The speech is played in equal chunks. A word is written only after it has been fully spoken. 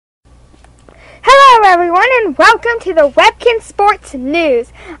Hello everyone and welcome to the Webkin Sports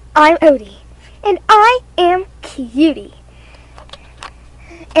News. I'm Odie and I am Cutie.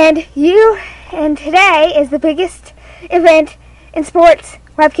 And today is the biggest event in sports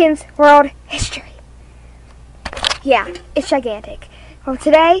Webkin's world history. Yeah, it's gigantic. Well,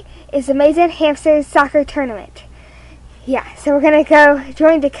 today is the Mazin Hamster soccer tournament. Yeah, so we're going to go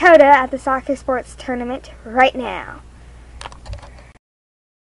join Dakota at the soccer sports tournament right now.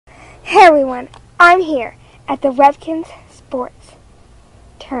 Hey everyone, I'm here at the Webkins Sports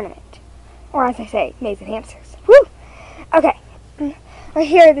Tournament. Or as I say, Mazin Hamsters. Woo! Okay, well,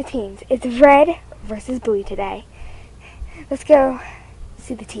 here are the teams. It's red versus blue today. Let's go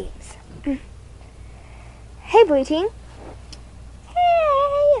see the teams. Hey blue team.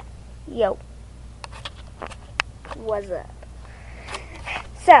 Hey! Yo. What's up?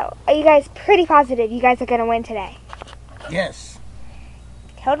 So, are you guys pretty positive you guys are going to win today? Yes.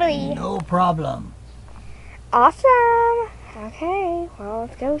 Totally. No problem. Awesome. Okay, well,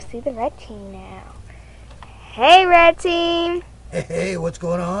 let's go see the red team now. Hey, red team. Hey, what's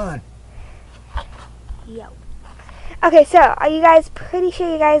going on? Yo. Okay, so are you guys pretty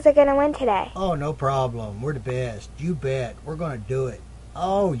sure you guys are going to win today? Oh, no problem. We're the best. You bet. We're going to do it.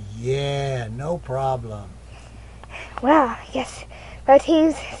 Oh, yeah. No problem. Well, I guess both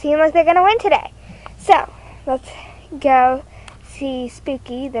teams seem like they're going to win today. So, let's go see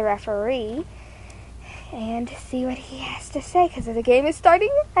Spooky, the referee, and see what he has to say, because the game is starting,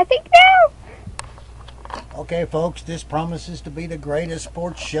 I think, now. Okay, folks, this promises to be the greatest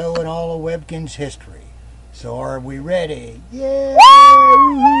sports show in all of Webkin's history. So are we ready? Yeah!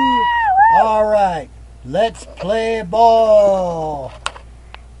 Woo! All right, let's play ball.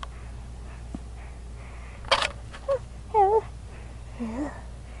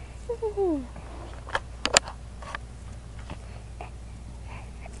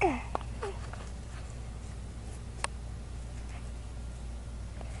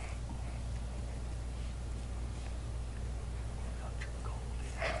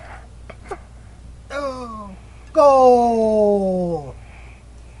 Goal!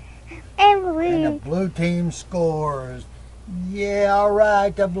 And the blue team scores. Yeah, all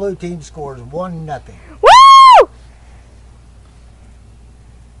right. The blue team scores 1-0. Woo!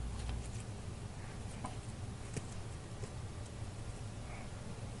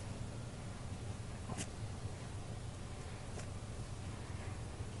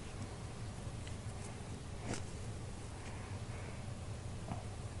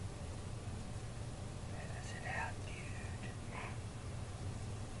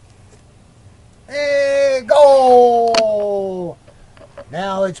 Hey, goal!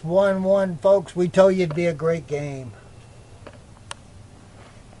 Now it's 1-1, folks. We told you it'd be a great game.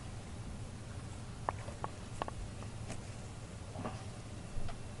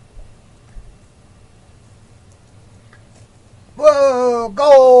 Whoa,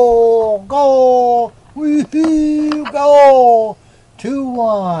 goal, goal, woohoo, goal.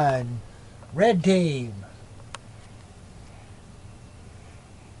 2-1, red team.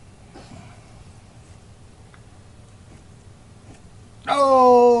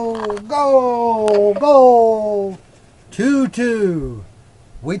 Oh, goal, goal. 2-2.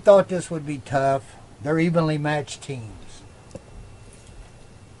 We thought this would be tough. They're evenly matched teams.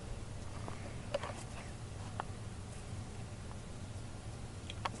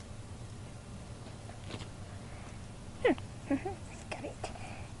 Got it.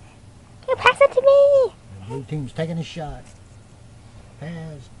 You pass it to me. The blue team's taking a shot.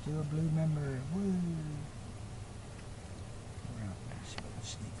 Pass to a blue member. Woo.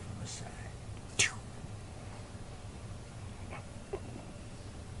 Sneak from the side.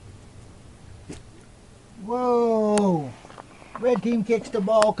 Whoa! Red team kicks the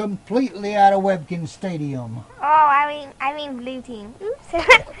ball completely out of Webkin Stadium. Oh, I mean blue team. Oops.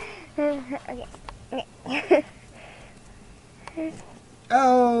 Okay.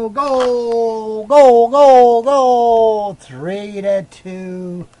 Oh, goal! Goal! Goal! Goal!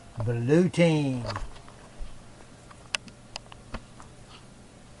 3-2, blue team.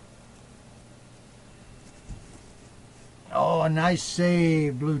 Oh, a nice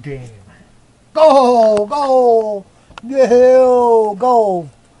save, blue team. Goal! Goal! Go! Goal!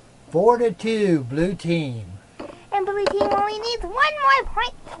 4-2, blue team. And blue team only needs one more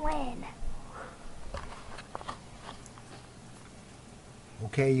point to win.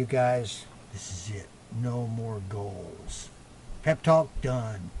 Okay, you guys, this is it. No more goals. Pep talk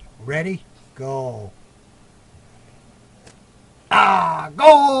done. Ready? Go. Ah!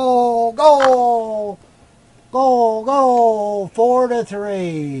 Goal! Goal! Goal! Goal!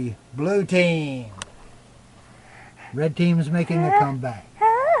 4-3. Blue team. Red team's making a comeback.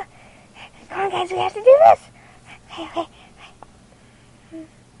 Come on, guys, we have to do this. Okay.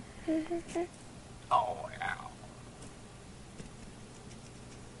 Oh, yeah.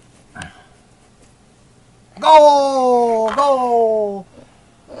 Goal! Goal!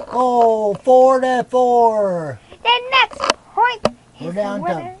 Goal! 4-4. The next point We're is down the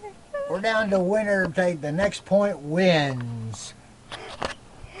winner. We're down to winner take the next point wins.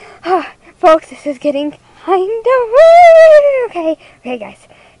 Folks, this is getting kind of weird. Okay, guys,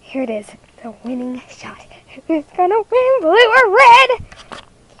 here it is. The winning shot. Who's gonna win, blue or red?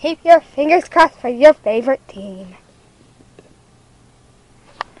 Keep your fingers crossed for your favorite team.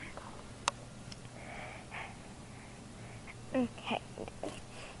 Okay.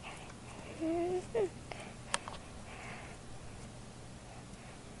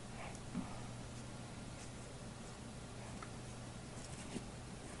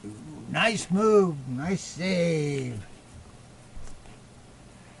 Nice move. Nice save.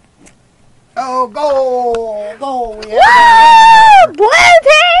 Oh, goal! Goal! We have Woo! Blue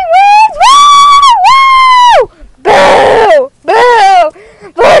team wins! Woo! Woo! Boo!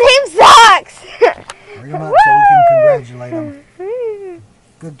 Boo! Blue team sucks! Bring them up so we can congratulate them.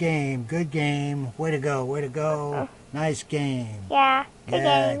 Good game. Good game. Way to go. Way to go. Nice game. Yeah, good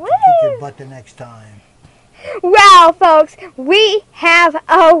game. Kick Woo! your butt the next time. Well, folks, we have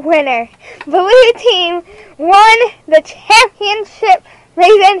a winner. Blue team won the championship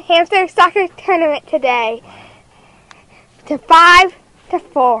Mazin Hamster soccer tournament today. To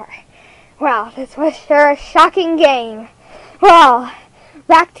 5-4. Well, this was sure a shocking game. Well,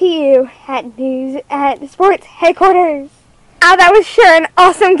 back to you at the sports headquarters. Oh, that was sure an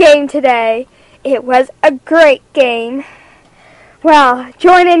awesome game today. It was a great game. Well,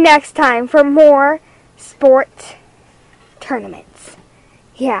 join in next time for more sport tournaments.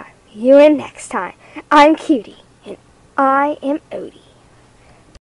 Yeah, you in next time. I'm Cutie, and I am Odie.